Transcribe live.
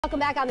Welcome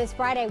back on this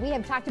Friday. We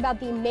have talked about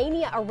the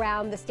mania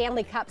around the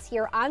Stanley Cups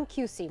here on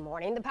QC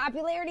Morning. The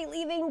popularity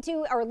leading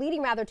to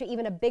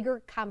even a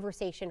bigger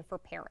conversation for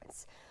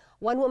parents.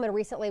 One woman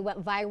recently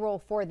went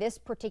viral for this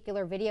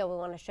particular video we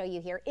want to show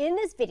you here. In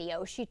this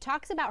video, she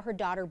talks about her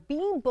daughter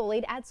being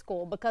bullied at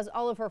school because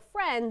all of her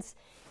friends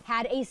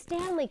had a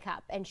Stanley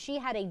Cup and she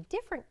had a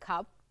different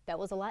cup that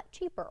was a lot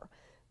cheaper.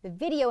 The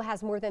video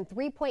has more than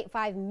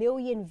 3.5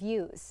 million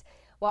views.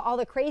 While all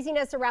the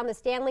craziness around the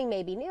Stanley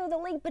may be new, the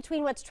link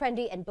between what's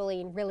trendy and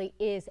bullying really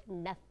is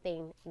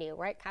nothing new,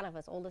 right? Kind of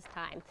as old as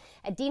time.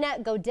 Adina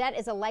Godette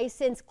is a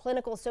licensed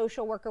clinical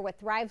social worker with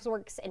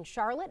ThriveWorks in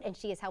Charlotte, and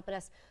she is helping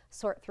us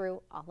sort through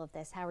all of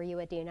this. How are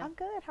you, Adina? I'm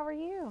good. How are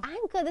you?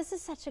 I'm good. This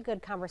is such a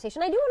good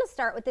conversation. I do want to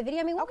start with the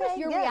video. I mean, what was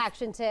your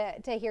reaction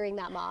to hearing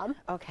that, Mom?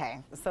 Okay,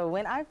 so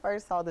when I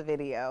first saw the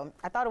video,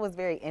 I thought it was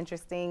very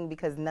interesting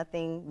because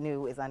nothing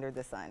new is under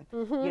the sun.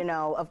 You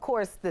know, of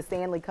course, the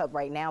Stanley Cup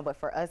right now, but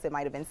for us, it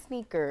might have been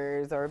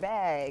sneakers or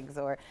bags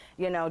or,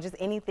 you know, just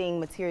anything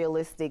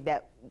materialistic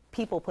that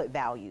people put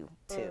value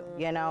to,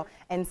 you know?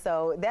 And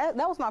so that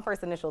was my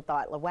first initial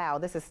thought, like, wow,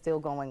 this is still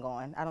going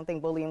on. I don't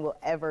think bullying will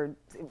ever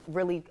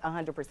really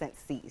 100%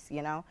 cease,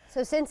 you know?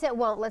 So since it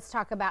won't, let's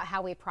talk about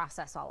how we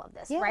process all of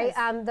this, right?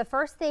 The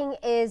first thing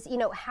is, you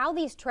know, how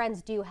these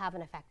trends do have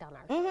an effect on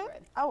our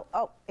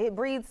children. It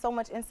breeds so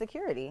much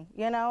insecurity,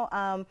 you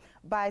know,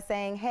 by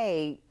saying,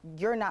 hey,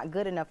 you're not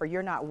good enough or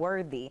you're not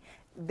worthy.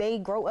 They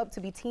grow up to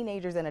be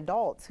teenagers and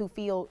adults who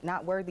feel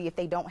not worthy if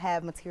they don't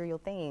have material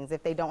things,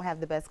 if they don't have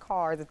the best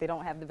cars, if they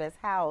don't have the best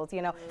house,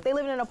 you know. They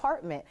live in an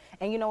apartment,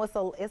 and you know,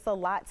 it's a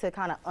lot to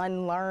kind of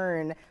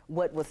unlearn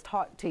what was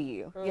taught to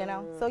you, you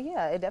know. So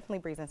yeah, it definitely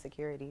breeds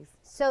insecurities.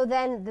 So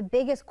then the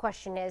biggest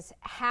question is,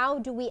 how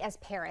do we as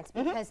parents,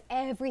 because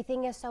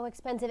everything is so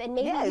expensive, and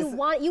maybe you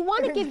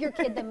want to give your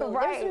kid the most.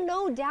 There's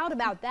no doubt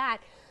about that.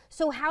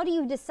 So how do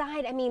you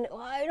decide, I mean,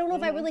 I don't know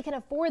if I really can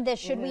afford this.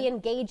 Should we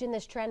engage in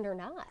this trend or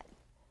not?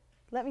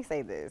 Let me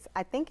say this.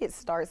 I think it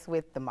starts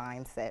with the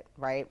mindset,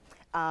 right?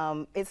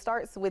 It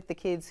starts with the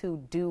kids who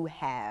do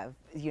have,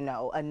 you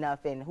know,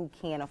 enough and who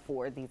can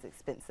afford these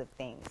expensive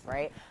things,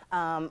 right?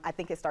 I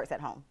think it starts at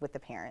home with the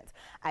parents.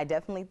 I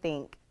definitely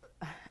think,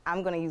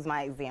 I'm going to use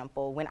my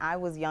example. When I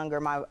was younger,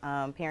 my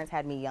parents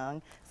had me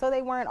young, so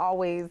they weren't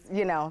always,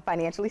 you know,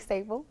 financially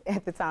stable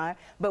at the time.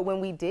 But when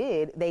we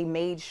did, they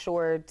made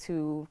sure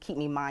to keep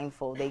me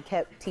mindful. They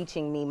kept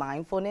teaching me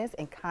mindfulness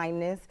and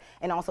kindness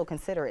and also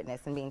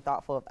considerateness and being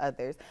thoughtful of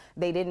others.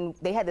 They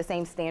had the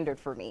same standard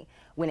for me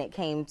when it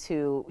came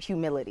to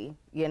humility,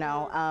 you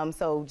know.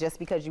 So just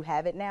because you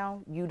have it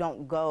now, you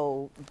don't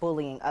go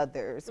bullying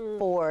others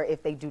for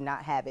if they do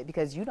not have it,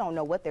 because you don't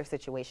know what their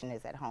situation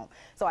is at home.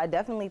 So I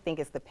definitely think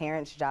it's the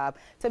parents' job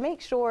to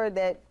make sure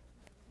that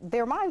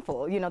they're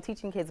mindful, you know,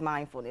 teaching kids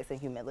mindfulness and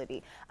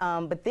humility.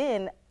 But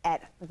then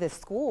at the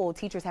school,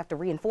 teachers have to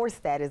reinforce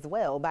that as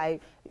well by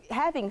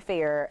having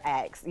fair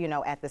acts, you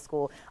know, at the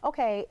school.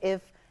 Okay,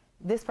 if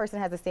this person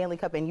has a Stanley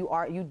Cup and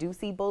you do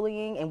see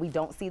bullying and we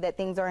don't see that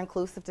things are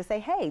inclusive, to say,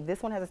 hey,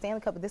 this one has a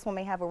Stanley Cup but this one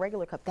may have a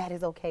regular cup, that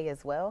is okay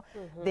as well,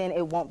 then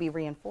it won't be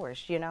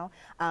reinforced, you know?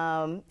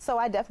 So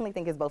I definitely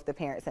think it's both the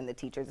parents and the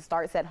teachers. It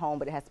starts at home,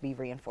 but it has to be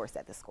reinforced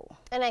at the school.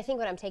 And I think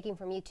what I'm taking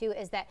from you too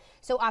is that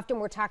so often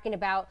we're talking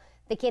about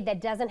the kid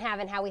that doesn't have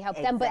and how we help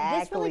them, but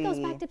this really goes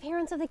back to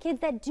parents of the kids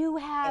that do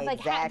have,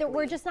 like,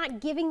 we're just not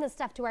giving the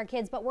stuff to our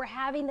kids, but we're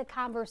having the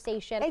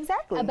conversation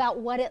about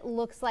what it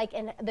looks like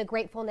and the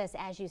gratefulness,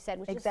 as you said,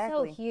 which is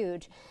so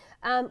huge.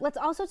 Let's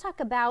also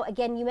talk about,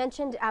 again, you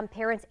mentioned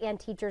parents and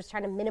teachers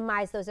trying to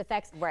minimize those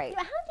effects. Right. You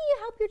know, how do you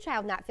help your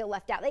child not feel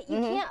left out? That you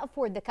can't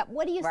afford the cup.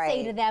 What do you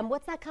say to them?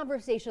 What's that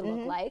conversation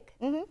look like?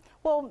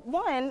 Well,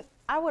 one,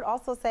 I would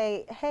also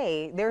say,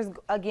 hey, there's,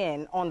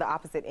 again, on the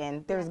opposite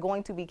end, there's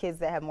going to be kids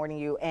that have more than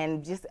you,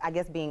 and just, I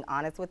guess, being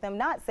honest with them,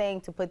 not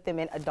saying to put them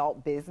in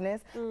adult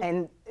business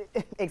and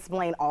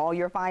explain all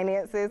your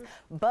finances,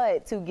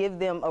 but to give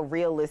them a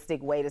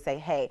realistic way to say,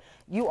 hey,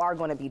 you are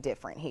going to be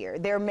different here.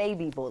 There may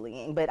be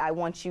bullying, but I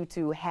want you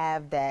to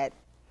have that,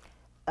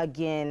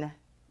 again,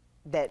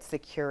 that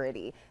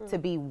security to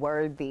be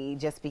worthy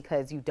just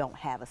because you don't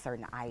have a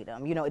certain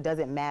item. You know, it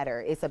doesn't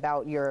matter. It's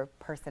about your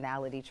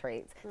personality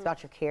traits. It's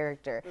about your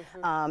character.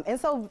 And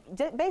so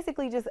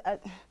basically just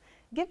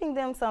giving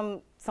them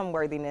some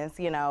worthiness,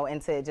 you know,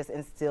 and to just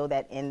instill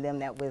that in them,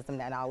 that wisdom,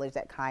 that knowledge,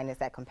 that kindness,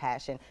 that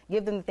compassion.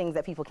 Give them the things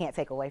that people can't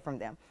take away from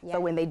them. So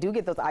when they do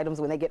get those items,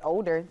 when they get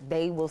older,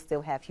 they will still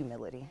have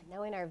humility.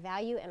 Knowing our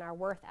value and our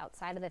worth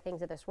outside of the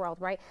things of this world,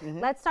 right?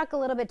 Let's talk a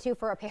little bit too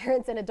for our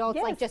parents and adults,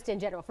 like just in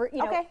general. For,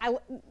 you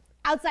know,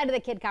 outside of the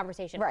kid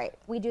conversation. Right.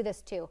 We do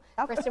this too.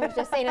 Kristen was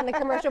just saying in the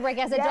commercial break,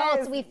 as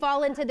adults, we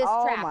fall into this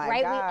trap,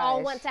 right? We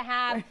all want to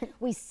have,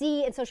 we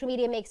see, and social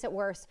media makes it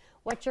worse.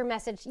 What's your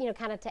message, you know,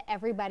 kind of to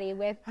everybody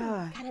with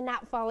kind of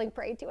not falling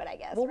prey to it, I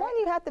guess? Well, one,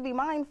 you have to be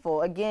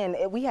mindful. Again,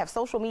 we have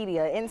social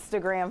media,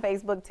 Instagram,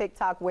 Facebook,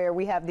 TikTok, where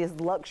we have this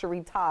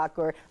luxury talk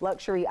or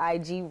luxury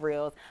IG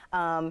reels.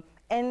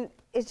 And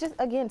it's just,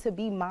 again, to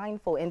be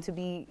mindful and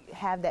to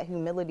have that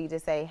humility to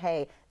say,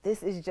 hey,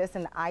 this is just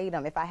an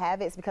item. If I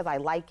have it, it's because I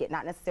like it,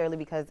 not necessarily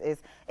because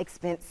it's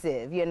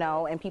expensive, you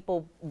know, and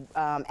people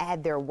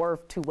add their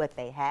worth to what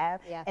they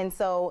have. Yeah. And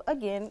so,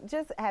 again,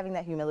 just having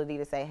that humility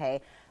to say,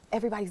 hey,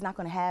 everybody's not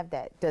going to have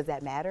that. Does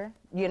that matter?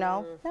 You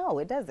know? No,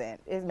 it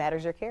doesn't. It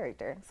matters your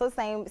character. So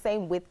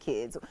same with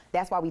kids.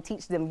 That's why we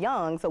teach them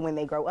young, so when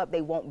they grow up,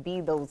 they won't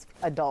be those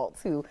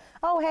adults who,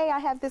 oh, hey, I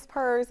have this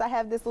purse, I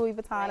have this Louis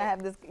Vuitton, I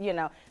have this, you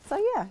know.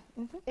 So yeah.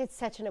 It's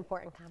such an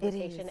important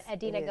conversation. It is.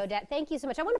 Adina It is. Godette, thank you so much. I want to